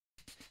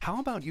How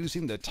about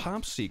using the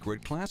top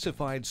secret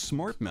classified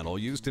smart metal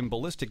used in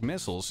ballistic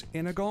missiles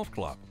in a golf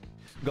club?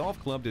 Golf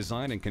club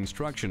design and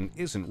construction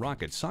isn't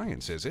rocket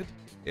science, is it?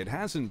 It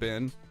hasn't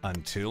been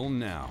until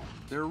now.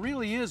 There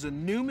really is a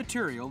new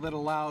material that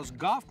allows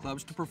golf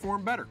clubs to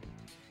perform better.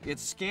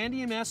 It's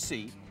Scandium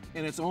SC,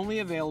 and it's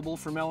only available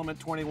from Element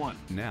 21.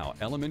 Now,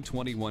 Element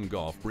 21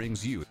 Golf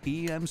brings you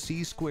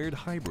EMC squared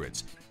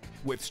hybrids.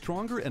 With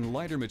stronger and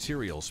lighter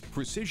materials,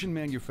 precision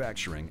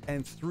manufacturing,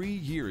 and 3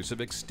 years of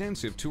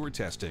extensive tour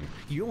testing,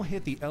 you'll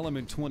hit the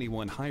Element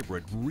 21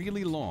 hybrid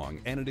really long,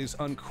 and it is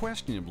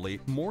unquestionably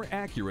more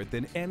accurate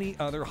than any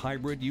other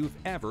hybrid you've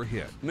ever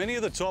hit. Many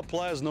of the top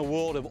players in the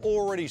world have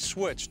already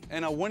switched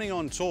and are winning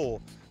on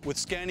tour with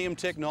Scandium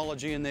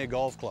technology in their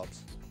golf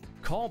clubs.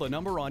 Call the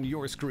number on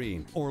your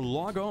screen or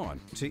log on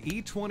to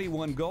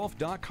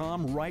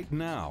e21golf.com right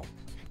now.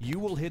 You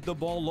will hit the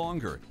ball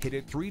longer, hit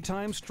it 3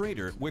 times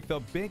straighter with the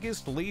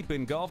biggest leap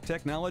in golf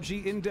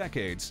technology in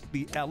decades,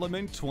 the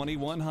Element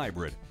 21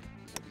 Hybrid.